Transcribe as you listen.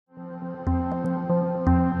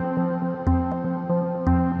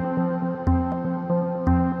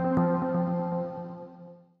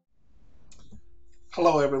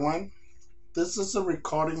Hello everyone. This is a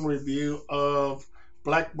recording review of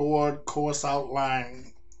Blackboard course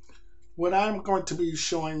outline. What I'm going to be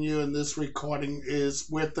showing you in this recording is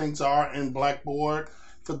where things are in Blackboard.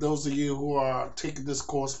 For those of you who are taking this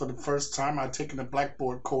course for the first time, I'm taking the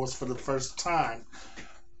Blackboard course for the first time.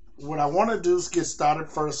 What I want to do is get started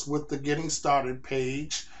first with the Getting Started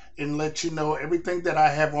page and let you know everything that I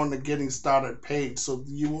have on the Getting Started page, so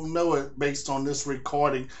you will know it based on this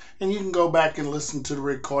recording, and you can go back and listen to the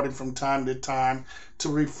recording from time to time to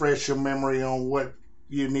refresh your memory on what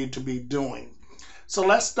you need to be doing. So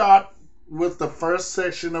let's start with the first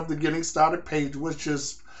section of the Getting Started page, which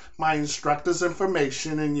is my instructor's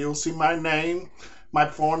information, and you'll see my name, my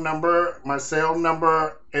phone number, my cell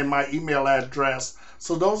number, and my email address.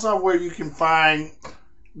 So those are where you can find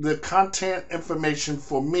the content information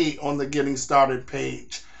for me on the Getting Started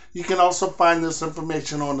page. You can also find this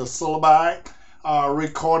information on the syllabi,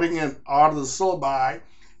 recording and art of the syllabi,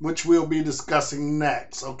 which we'll be discussing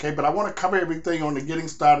next. Okay, but I want to cover everything on the Getting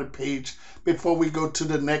Started page before we go to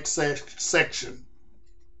the next section.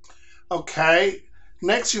 Okay,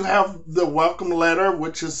 next you have the welcome letter,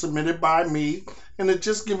 which is submitted by me, and it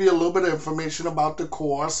just gives you a little bit of information about the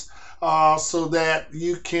course. So that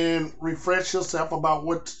you can refresh yourself about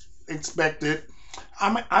what's expected.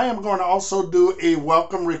 I am going to also do a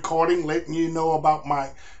welcome recording letting you know about my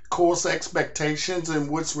course expectations and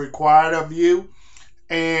what's required of you,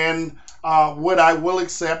 and what I will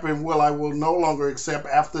accept and what I will no longer accept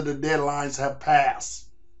after the deadlines have passed.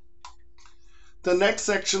 The next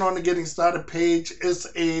section on the Getting Started page is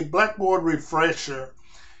a Blackboard refresher,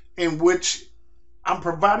 in which I'm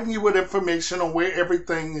providing you with information on where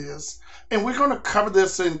everything is. And we're going to cover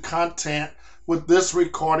this in content with this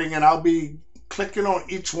recording, and I'll be clicking on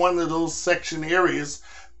each one of those section areas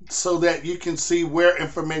so that you can see where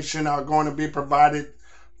information are going to be provided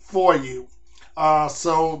for you.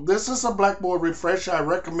 So this is a Blackboard refresher. I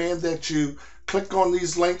recommend that you click on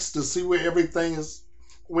these links to see where everything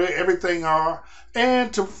are,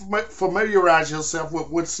 and to familiarize yourself with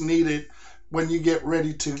what's needed when you get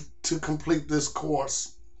ready to complete this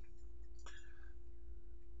course.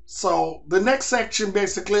 So the next section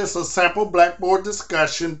basically is a sample Blackboard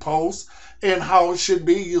discussion post and how it should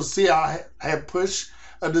be. You'll see I have pushed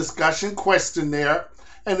a discussion question there,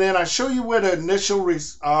 and then I show you where the initial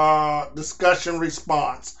discussion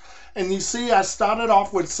response. And you see I started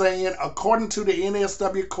off with saying, according to the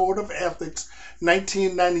NSW Code of Ethics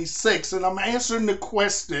 1996, and I'm answering the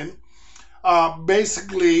question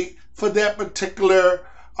basically for that particular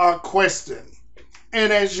question.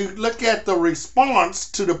 And as you look at the response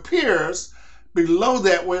to the peers, below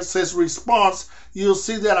that where it says response, you'll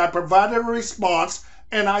see that I provided a response,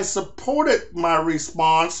 and I supported my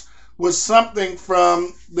response with something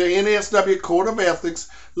from the NSW Code of Ethics,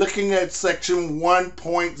 looking at section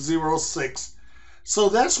 1.06. So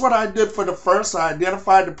that's what I did for the first. I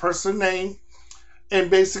identified the person name, and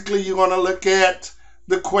basically you're going to look at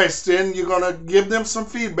the question. You're going to give them some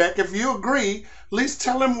feedback. If you agree, at least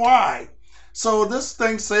tell them why. So this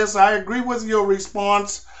thing says, I agree with your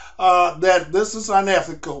response that this is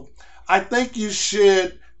unethical. I think you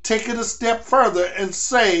should take it a step further and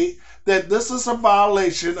say that this is a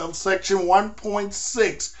violation of section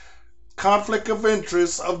 1.6, conflict of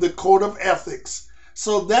interest of the Code of Ethics.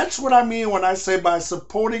 So that's what I mean when I say by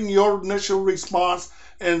supporting your initial response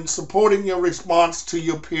and supporting your response to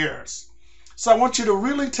your peers. So I want you to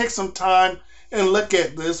really take some time and look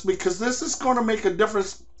at this, because this is going to make a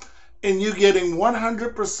difference in you getting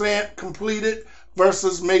 100% completed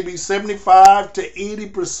versus maybe 75 to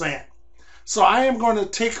 80%. So I am going to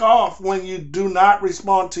take off when you do not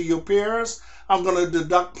respond to your peers. I'm going to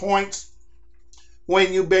deduct points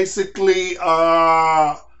when you basically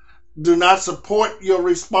do not support your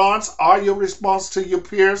response or your response to your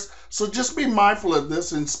peers. So just be mindful of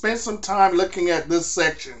this and spend some time looking at this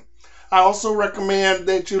section. I also recommend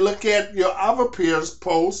that you look at your other peers'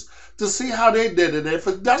 posts to see how they did it. If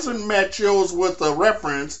it doesn't match yours with a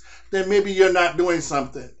reference, then maybe you're not doing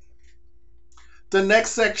something. The next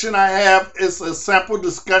section I have is a sample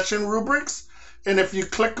discussion rubrics. And if you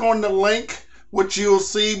click on the link, what you'll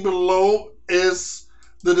see below is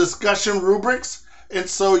the discussion rubrics. And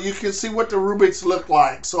so you can see what the rubrics look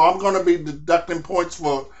like. So I'm going to be deducting points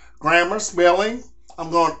for grammar, spelling.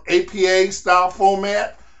 I'm going APA style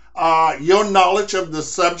format, your knowledge of the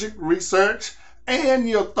subject, research, and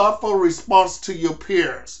your thoughtful response to your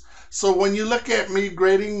peers. So when you look at me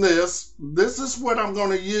grading this is what I'm going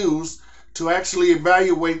to use to actually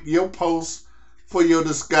evaluate your post for your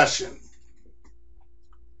discussion.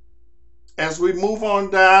 As we move on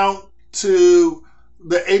down to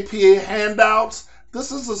the APA handouts,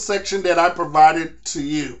 this is a section that I provided to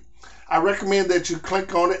you. I recommend that you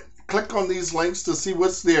click on it, click on these links to see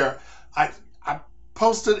what's there. I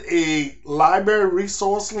posted a library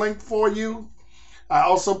resource link for you. I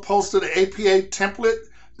also posted an APA template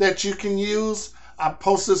that you can use. I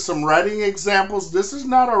posted some writing examples. This is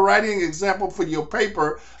not a writing example for your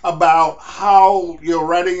paper about how your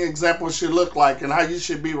writing example should look like and how you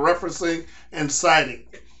should be referencing and citing.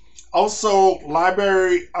 Also,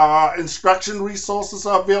 library instruction resources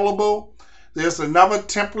are available. There's another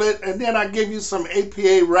template, and then I give you some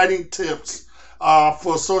APA writing tips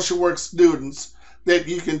for social work students that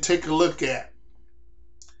you can take a look at.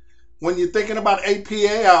 When you're thinking about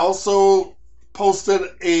APA, I also posted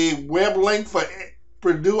a web link for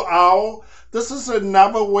Purdue OWL. This is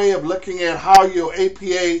another way of looking at how your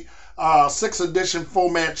APA 6th edition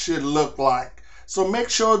format should look like. So make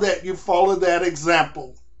sure that you follow that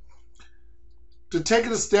example. To take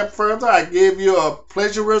it a step further, I gave you a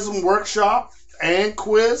plagiarism workshop and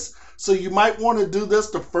quiz. So you might want to do this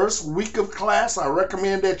the first week of class. I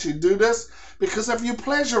recommend that you do this because if you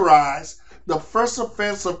plagiarize, the first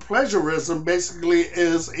offense of plagiarism basically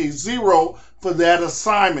is a 0 for that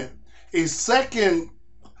assignment. A second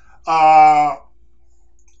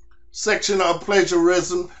section of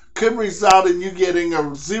plagiarism could result in you getting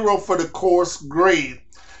a 0 for the course grade.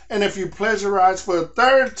 And if you plagiarize for a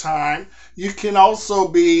third time, you can also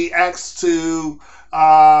be asked to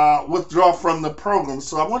withdraw from the program.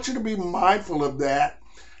 So I want you to be mindful of that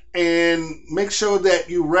and make sure that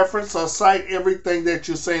you reference or cite everything that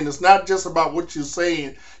you're saying. It's not just about what you're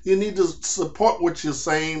saying. You need to support what you're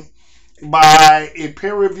saying by a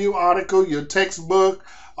peer review article, your textbook,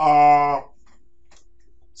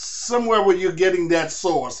 somewhere where you're getting that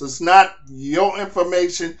source. It's not your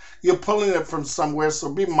information. You're pulling it from somewhere,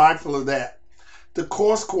 so be mindful of that. The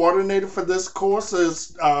course coordinator for this course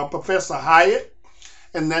is Professor Hyatt,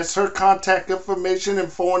 and that's her contact information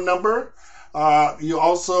and phone number. You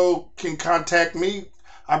also can contact me.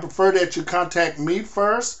 I prefer that you contact me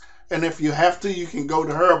first, and if you have to, you can go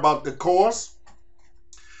to her about the course.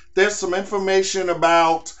 There's some information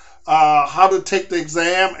about how to take the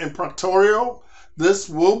exam and proctorial. This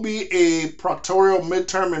will be a proctorial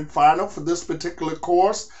midterm and final for this particular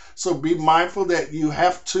course, so be mindful that you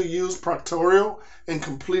have to use proctorial in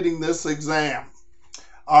completing this exam,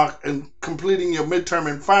 and completing your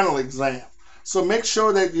midterm and final exam. So make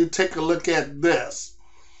sure that you take a look at this.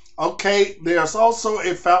 Okay, there's also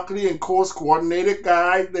a faculty and course coordinator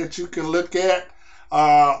guide that you can look at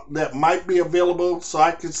that might be available. So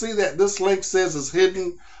I can see that this link says it's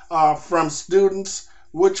hidden from students,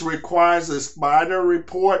 which requires a spider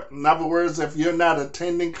report. In other words, if you're not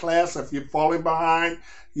attending class, if you're falling behind,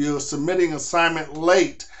 you're submitting assignment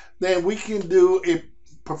late, then we can do a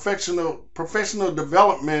professional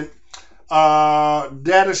development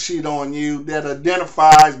data sheet on you that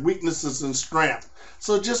identifies weaknesses and strengths.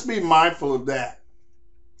 So just be mindful of that.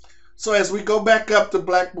 So as we go back up to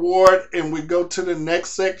Blackboard and we go to the next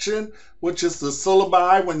section, which is the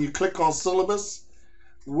syllabi, when you click on syllabus,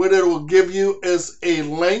 what it will give you is a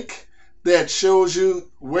link that shows you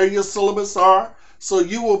where your syllabus are. So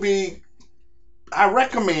you will be, I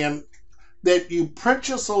recommend that you print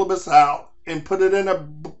your syllabus out and put it in a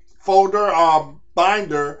folder or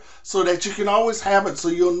binder so that you can always have it, so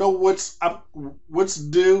you'll know what's up, what's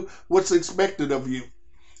due, what's expected of you.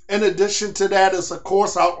 In addition to that is a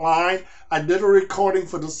course outline. I did a recording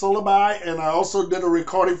for the syllabi, and I also did a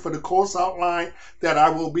recording for the course outline that I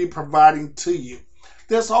will be providing to you.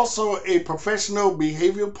 There's also a professional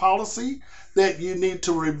behavior policy that you need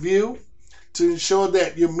to review to ensure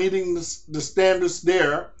that you're meeting the standards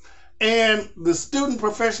there. And the student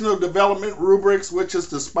professional development rubrics, which is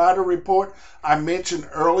the spider report I mentioned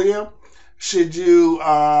earlier. Should you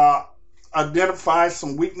identify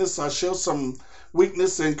some weakness or show some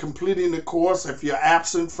weakness in completing the course, if you're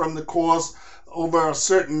absent from the course over a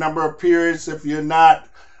certain number of periods, if you're not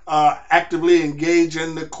actively engaged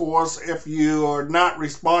in the course, if you are not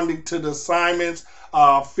responding to the assignments,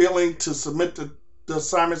 failing to submit the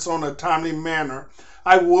assignments on a timely manner,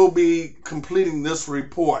 I will be completing this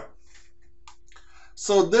report.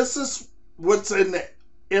 So this is what's in the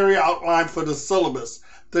area outline for the syllabus.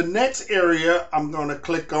 The next area I'm going to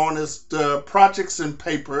click on is the projects and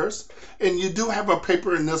papers. And you do have a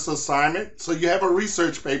paper in this assignment. So you have a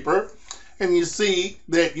research paper, and you see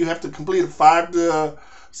that you have to complete a 5 to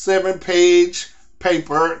 7 page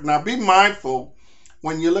paper. Now be mindful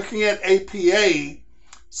when you're looking at APA,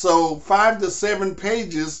 so 5 to 7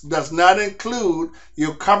 pages does not include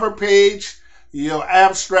your cover page, your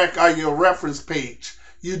abstract, or your reference page.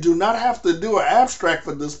 You do not have to do an abstract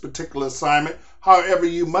for this particular assignment. However,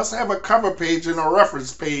 you must have a cover page and a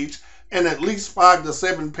reference page and at least 5 to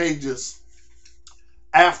 7 pages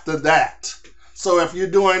after that. So if you're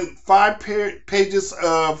doing 5 pages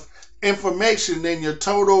of information, then your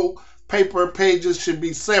total paper pages should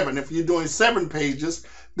be 7. If you're doing 7 pages,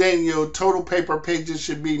 then your total paper pages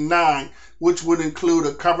should be 9, which would include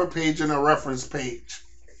a cover page and a reference page.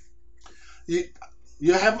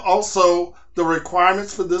 You have also the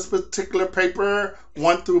requirements for this particular paper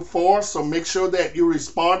 1 through 4, so make sure that you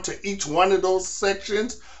respond to each one of those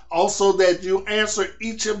sections. Also that you answer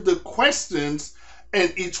each of the questions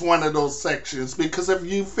in each one of those sections, because if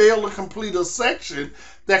you fail to complete a section,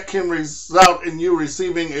 that can result in you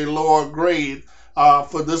receiving a lower grade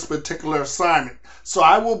for this particular assignment. So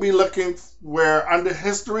I will be looking where under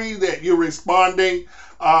history that you're responding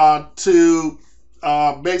to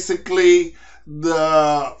basically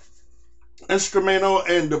the instrumental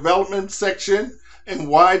and development section, and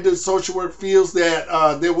why the social work feels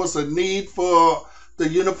that there was a need for the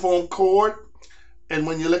uniform cord. And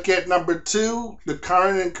when you look at number 2, the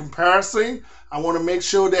current and comparison, I want to make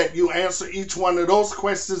sure that you answer each one of those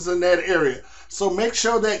questions in that area. So make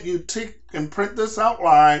sure that you tick and print this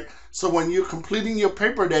outline, so when you're completing your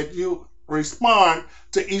paper that you respond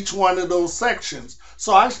to each one of those sections.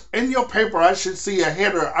 So in your paper, I should see a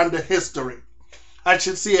header under history. I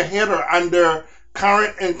should see a header under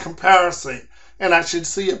current and comparison. And I should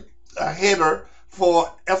see a header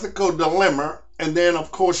for ethical dilemma, and then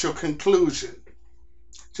of course your conclusion.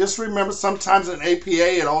 Just remember, sometimes in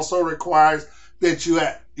APA it also requires that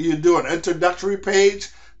you do an introductory page,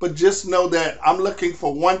 but just know that I'm looking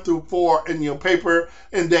for 1 through 4 in your paper,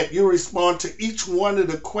 and that you respond to each one of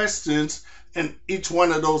the questions in each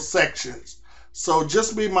one of those sections. So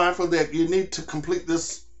just be mindful that you need to complete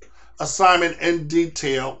this assignment in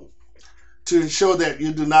detail to ensure that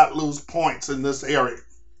you do not lose points in this area.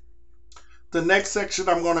 The next section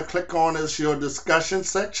I'm going to click on is your discussion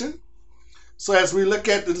section. So as we look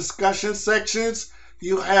at the discussion sections,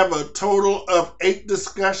 you have a total of 8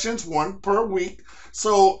 discussions, 1 per week.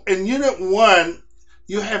 So in Unit 1,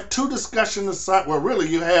 you have 2 discussion assignments. Well, really,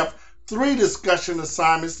 you have 3 discussion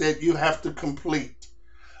assignments that you have to complete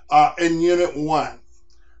in Unit 1.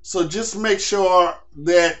 So just make sure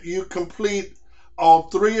that you complete all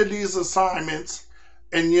 3 of these assignments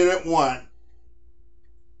in Unit 1.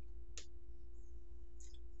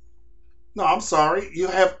 No, I'm sorry. You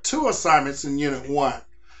have 2 assignments in Unit 1.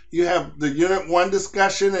 You have the Unit 1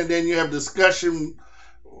 discussion, and then you have discussion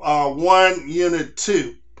 1, Unit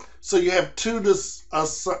 2. So you have 2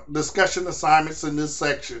 discussion assignments in this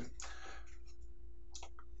section.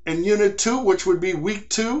 In Unit 2, which would be week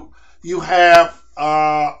 2, you have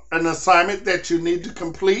an assignment that you need to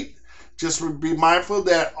complete. Just be mindful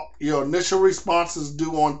that your initial response is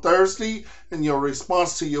due on Thursday, and your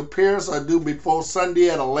response to your peers are due before Sunday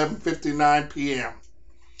at 11:59 p.m.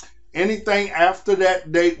 Anything after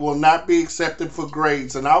that date will not be accepted for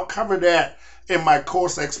grades, and I'll cover that in my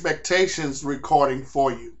course expectations recording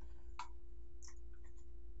for you.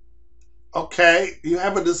 Okay, you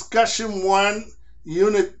have a discussion 1,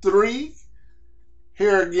 Unit 3,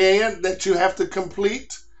 here again, that you have to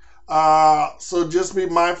complete. So just be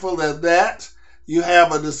mindful of that. You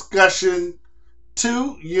have a discussion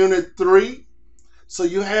 2, Unit 3. So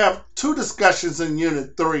you have 2 discussions in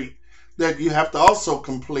Unit 3 that you have to also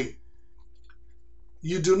complete.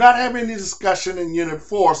 You do not have any discussion in Unit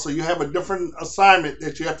 4, so you have a different assignment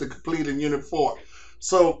that you have to complete in Unit 4.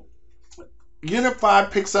 So Unit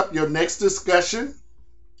 5 picks up your next discussion.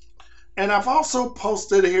 And I've also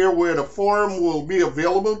posted here where the forum will be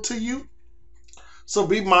available to you. So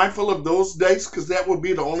be mindful of those dates, because that will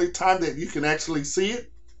be the only time that you can actually see it.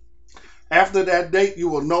 After that date, you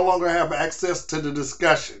will no longer have access to the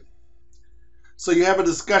discussion. So you have a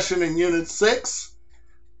discussion in Unit 6.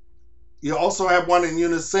 You also have one in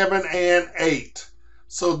Unit 7 and 8.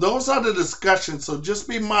 So those are the discussions. So just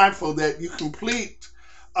be mindful that you complete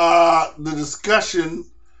the discussion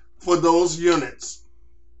for those units.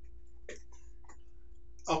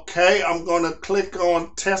 Okay, I'm going to click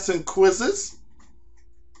on tests and quizzes.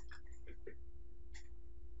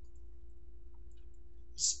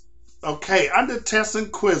 Okay, under tests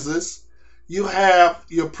and quizzes, you have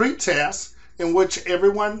your pre-test, in which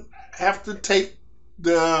everyone have to take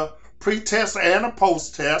the pre-test and a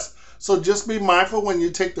post-test. So just be mindful when you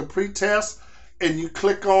take the pre-test and you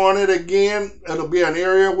click on it again, it'll be an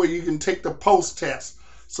area where you can take the post-test.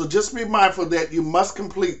 So just be mindful that you must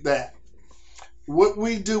complete that. What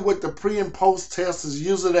we do with the pre and post test is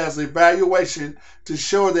use it as evaluation to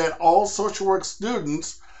show that all social work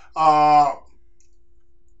students'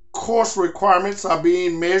 course requirements are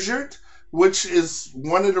being measured, which is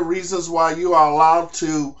one of the reasons why you are allowed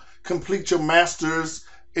to complete your master's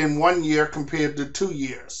in 1 year compared to 2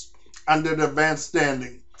 years under the advanced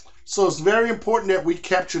standing. So it's very important that we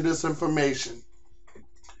capture this information.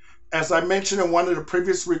 As I mentioned in one of the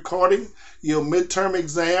previous recordings, your midterm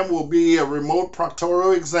exam will be a remote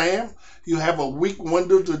proctoral exam. You have a week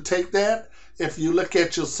window to take that. If you look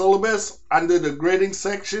at your syllabus under the grading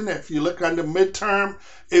section, if you look under midterm,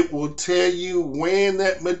 it will tell you when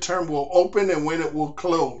that midterm will open and when it will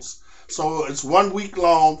close. So it's 1 week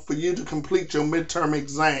long for you to complete your midterm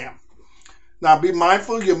exam. Now be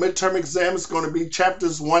mindful, your midterm exam is going to be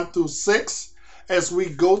chapters 1 through 6. As we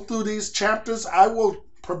go through these chapters, I will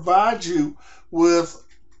provide you with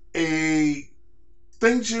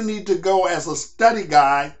things you need to go as a study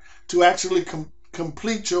guide to actually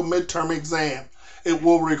complete your midterm exam. It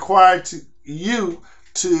will require you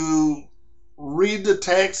to read the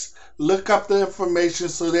text, look up the information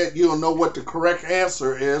so that you'll know what the correct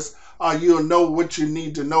answer is, or you'll know what you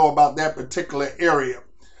need to know about that particular area.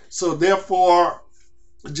 So therefore,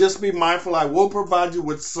 just be mindful, I will provide you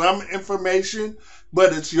with some information,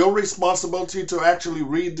 but it's your responsibility to actually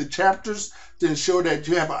read the chapters to ensure that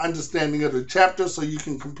you have an understanding of the chapter so you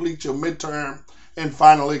can complete your midterm and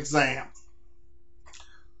final exam.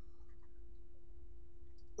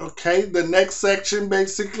 Okay, the next section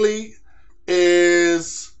basically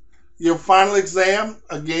is your final exam.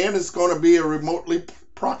 Again, it's going to be a remotely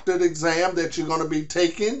proctored exam that you're going to be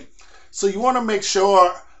taking. So you want to make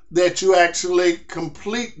sure that you actually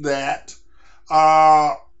complete that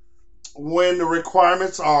when the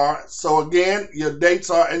requirements are. So again, your dates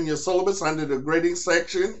are in your syllabus under the grading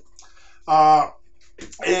section.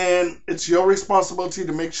 And it's your responsibility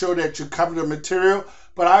to make sure that you cover the material.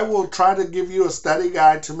 But I will try to give you a study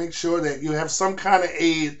guide to make sure that you have some kind of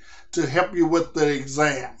aid to help you with the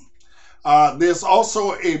exam. There's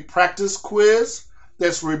also a practice quiz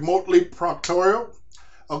that's remotely proctoral.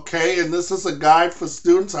 Okay, and this is a guide for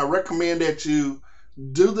students. I recommend that you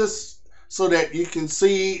do this so that you can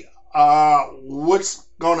see what's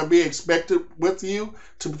going to be expected with you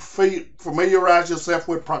to familiarize yourself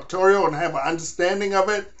with proctoral and have an understanding of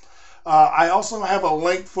it. I also have a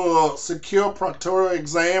link for secure proctoral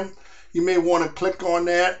exam. You may want to click on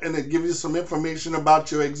that and it gives you some information about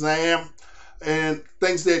your exam and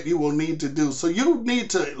things that you will need to do. So you need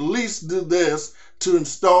to at least do this to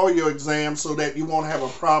install your exam so that you won't have a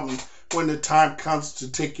problem when the time comes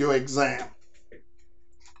to take your exam.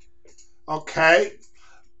 Okay.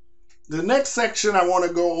 The next section I want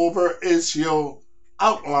to go over is your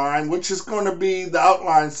outline, which is going to be the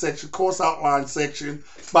outline section, course outline section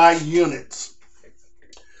by units.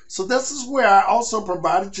 So this is where I also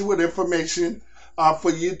provided you with information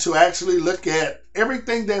for you to actually look at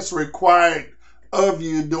everything that's required of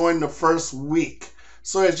you during the first week.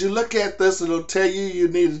 So as you look at this, it'll tell you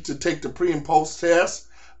needed to take the pre and post test.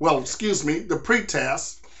 Well, excuse me, the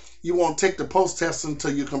pre-test. You won't take the post test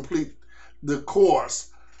until you complete the course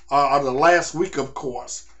or the last week of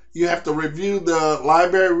course. You have to review the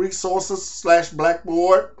library resources /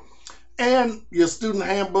 Blackboard and your student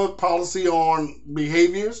handbook policy on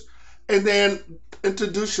behaviors, and then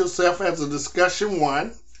introduce yourself as a discussion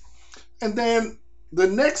 1. And then the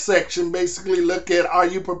next section basically look at, are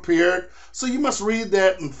you prepared? So you must read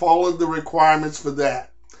that and follow the requirements for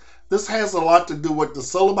that. This has a lot to do with the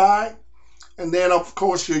syllabi, and then of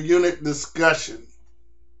course your unit discussion.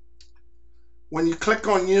 When you click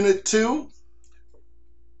on Unit 2,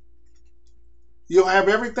 you'll have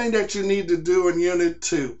everything that you need to do in Unit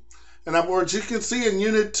 2. In other words, you can see in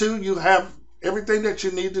Unit 2, you have everything that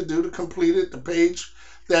you need to do to complete it, the page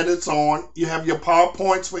that it's on. You have your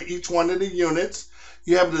PowerPoints for each one of the units.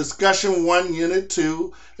 You have discussion 1, Unit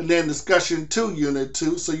 2, and then discussion 2, Unit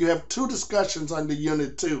 2. So you have 2 discussions under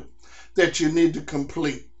Unit 2 that you need to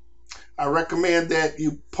complete. I recommend that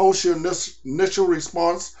you post your initial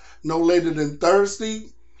response no later than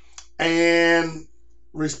Thursday and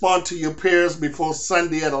respond to your peers before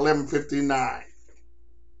Sunday at 11:59.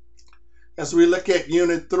 As we look at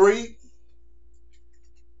Unit 3,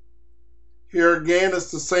 here again,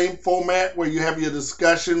 it's the same format where you have your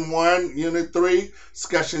discussion 1, Unit 3,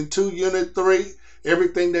 discussion 2, Unit 3,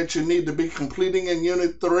 everything that you need to be completing in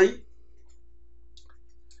Unit 3.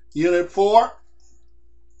 Unit 4,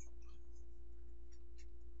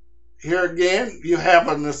 here again, you have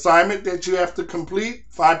an assignment that you have to complete,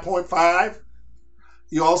 5.5.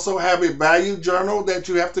 You also have a value journal that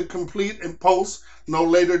you have to complete and post no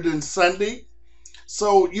later than Sunday.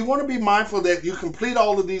 So you want to be mindful that you complete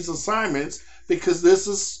all of these assignments, because this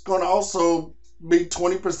is going to also be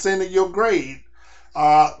 20% of your grade,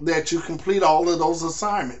 that you complete all of those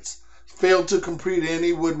assignments. fail to complete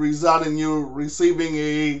any would result in you receiving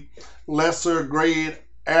a lesser grade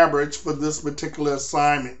average for this particular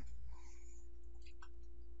assignment.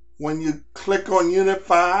 When you click on Unit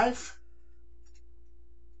 5,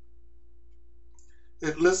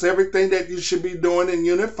 it lists everything that you should be doing in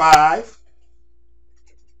Unit 5.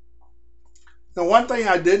 Now, one thing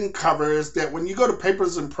I didn't cover is that when you go to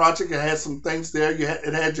Papers and Project, it has some things there.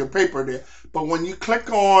 It had your paper there. But when you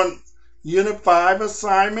click on Unit 5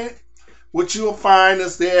 assignment, what you'll find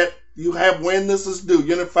is that you have when this is due.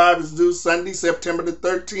 Unit 5 is due Sunday, September the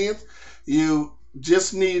 13th. You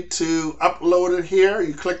just need to upload it here.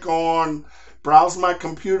 You click on Browse My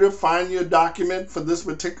Computer, find your document for this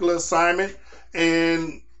particular assignment,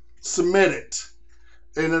 and submit it.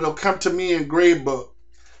 And it'll come to me in Gradebook.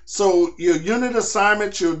 So your unit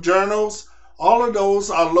assignments, your journals, all of those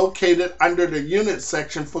are located under the unit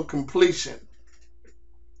section for completion.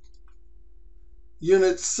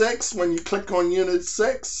 Unit 6, when you click on Unit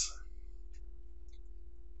 6,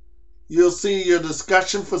 you'll see your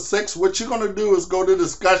discussion for 6. What you're going to do is go to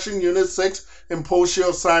Discussion, Unit 6, and post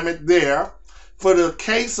your assignment there. For the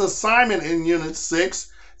case assignment in Unit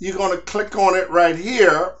 6, you're going to click on it right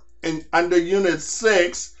here and under Unit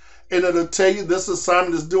 6, and it'll tell you this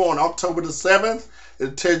assignment is due on October the 7th.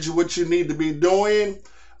 It tells you what you need to be doing,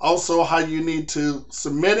 also how you need to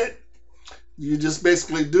submit it. You just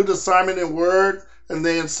basically do the assignment in Word and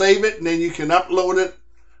then save it, and then you can upload it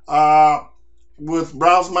with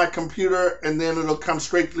Browse My Computer, and then it'll come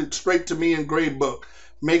straight to me in Gradebook.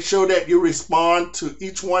 Make sure that you respond to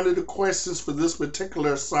each one of the questions for this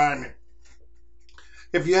particular assignment.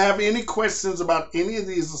 If you have any questions about any of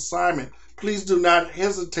these assignments, please do not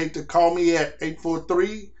hesitate to call me at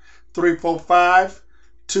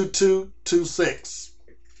 843-345-2226.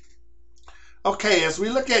 Okay, as we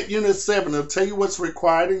look at Unit 7, it'll tell you what's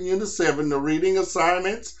required in Unit 7, the reading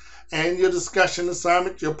assignments and your discussion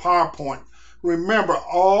assignment, your PowerPoint. Remember,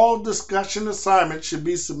 all discussion assignments should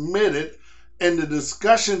be submitted in the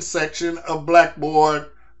discussion section of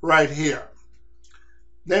Blackboard right here.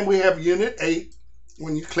 Then we have Unit 8.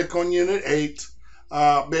 When you click on Unit 8,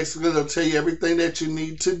 basically it'll tell you everything that you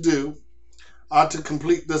need to do to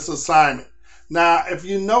complete this assignment. Now, if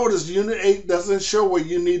you notice, Unit 8 doesn't show where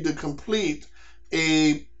you need to complete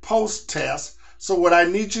a post-test. So what I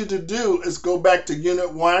need you to do is go back to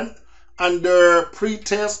Unit 1. Under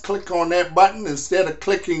pre-test, click on that button. Instead of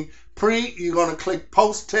clicking pre, you're going to click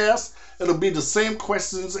post-test. It'll be the same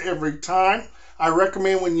questions every time. I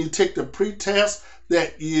recommend when you take the pre-test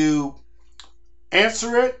that you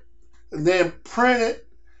answer it, and then print it,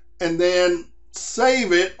 and then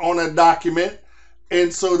save it on a document.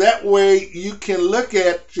 And so that way you can look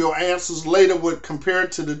at your answers later with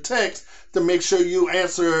compared to the text to make sure you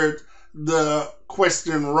answered the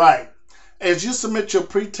question right. As you submit your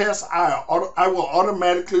pre-test, I will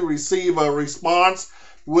automatically receive a response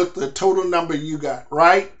with the total number you got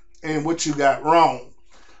right and what you got wrong.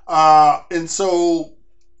 And so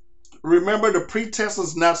remember, the pre-test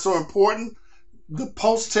is not so important. The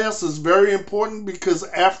post-test is very important because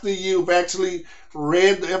after you've actually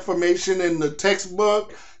read the information in the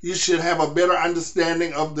textbook, you should have a better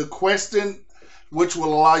understanding of the question, which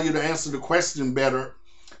will allow you to answer the question better.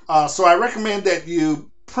 So I recommend that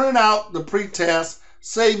you print out the pre-test,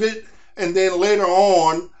 save it, and then later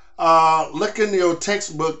on, look in your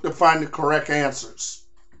textbook to find the correct answers.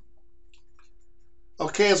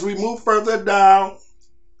 Okay, as we move further down,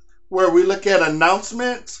 where we look at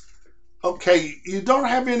announcements, okay, you don't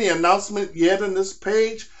have any announcement yet on this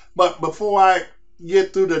page, but before I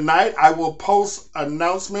get through the night, I will post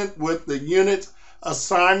announcement with the unit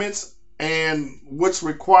assignments and what's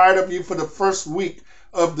required of you for the first week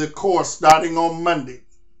of the course starting on Monday.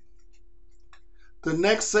 The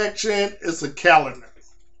next section is a calendar.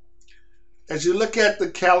 As you look at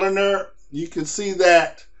the calendar, you can see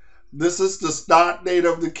that this is the start date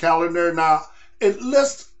of the calendar. Now, it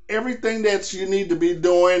lists everything that you need to be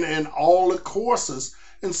doing in all the courses.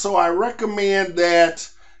 And so I recommend that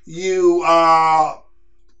you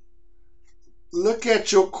look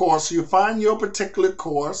at your course. You find your particular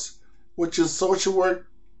course, which is Social Work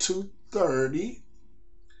 230.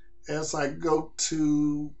 As I go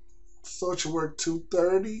to Social Work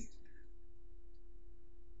 230.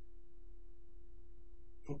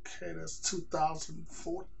 Okay, that's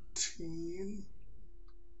 2014.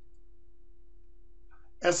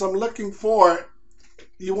 As I'm looking for it,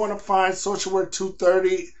 you want to find Social Work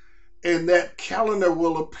 230, and that calendar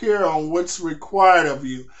will appear on what's required of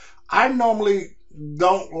you. I normally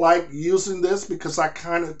don't like using this because I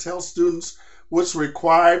kind of tell students what's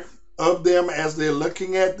required of them as they're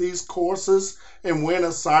looking at these courses and when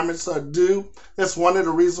assignments are due. That's one of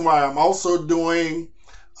the reasons why I'm also doing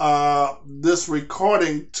this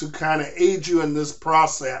recording, to kind of aid you in this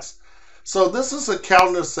process. So this is a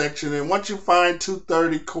calendar section, and once you find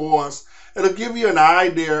 230 course, it'll give you an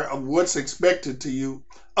idea of what's expected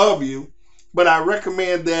of you. But I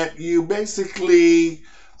recommend that you basically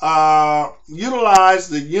utilize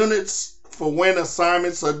the units for when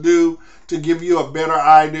assignments are due to give you a better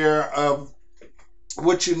idea of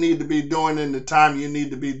what you need to be doing in the time you need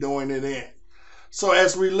to be doing it in. So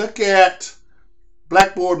as we look at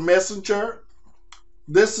Blackboard Messenger,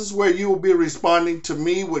 this is where you will be responding to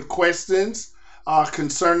me with questions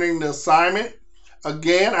concerning the assignment.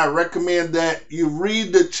 Again, I recommend that you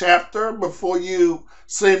read the chapter before you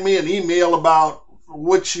send me an email about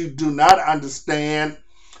what you do not understand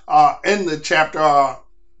in the chapter,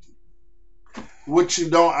 what you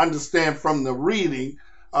don't understand from the reading,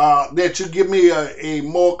 that you give me a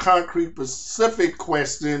more concrete, specific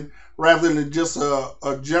question rather than just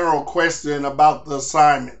a general question about the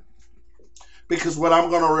assignment. Because what I'm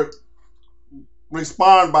going to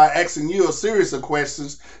respond by asking you a series of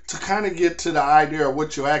questions to kind of get to the idea of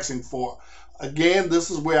what you're asking for. Again, this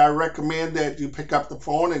is where I recommend that you pick up the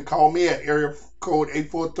phone and call me at area code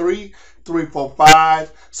 843-345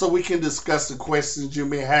 so we can discuss the questions you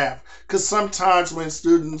may have. Because sometimes when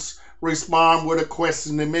students respond with a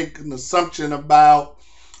question, they make an assumption about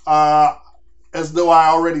as though I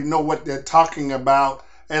already know what they're talking about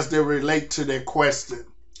as they relate to their question.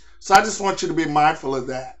 So I just want you to be mindful of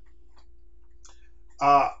that.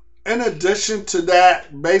 In addition to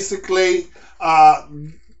that, basically,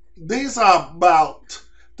 these are about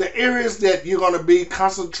the areas that you're going to be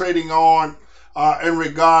concentrating on in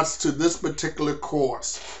regards to this particular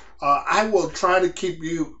course. I will try to keep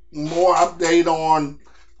you more updated on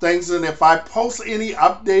things, and if I post any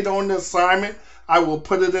update on the assignment, I will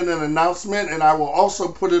put it in an announcement, and I will also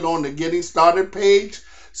put it on the Getting Started page.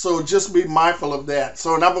 So just be mindful of that.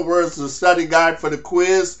 So in other words, the study guide for the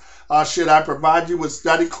quiz, should I provide you with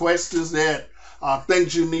study questions that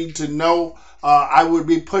things you need to know, I would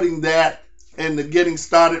be putting that in the Getting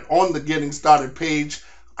Started, on the Getting Started page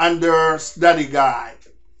under study guide.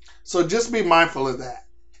 So just be mindful of that.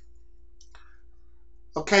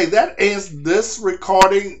 Okay, that ends this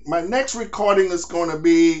recording. My next recording is going to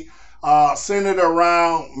be centered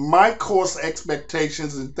around my course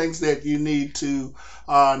expectations and things that you need to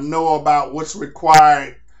know about what's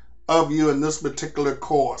required of you in this particular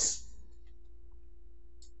course.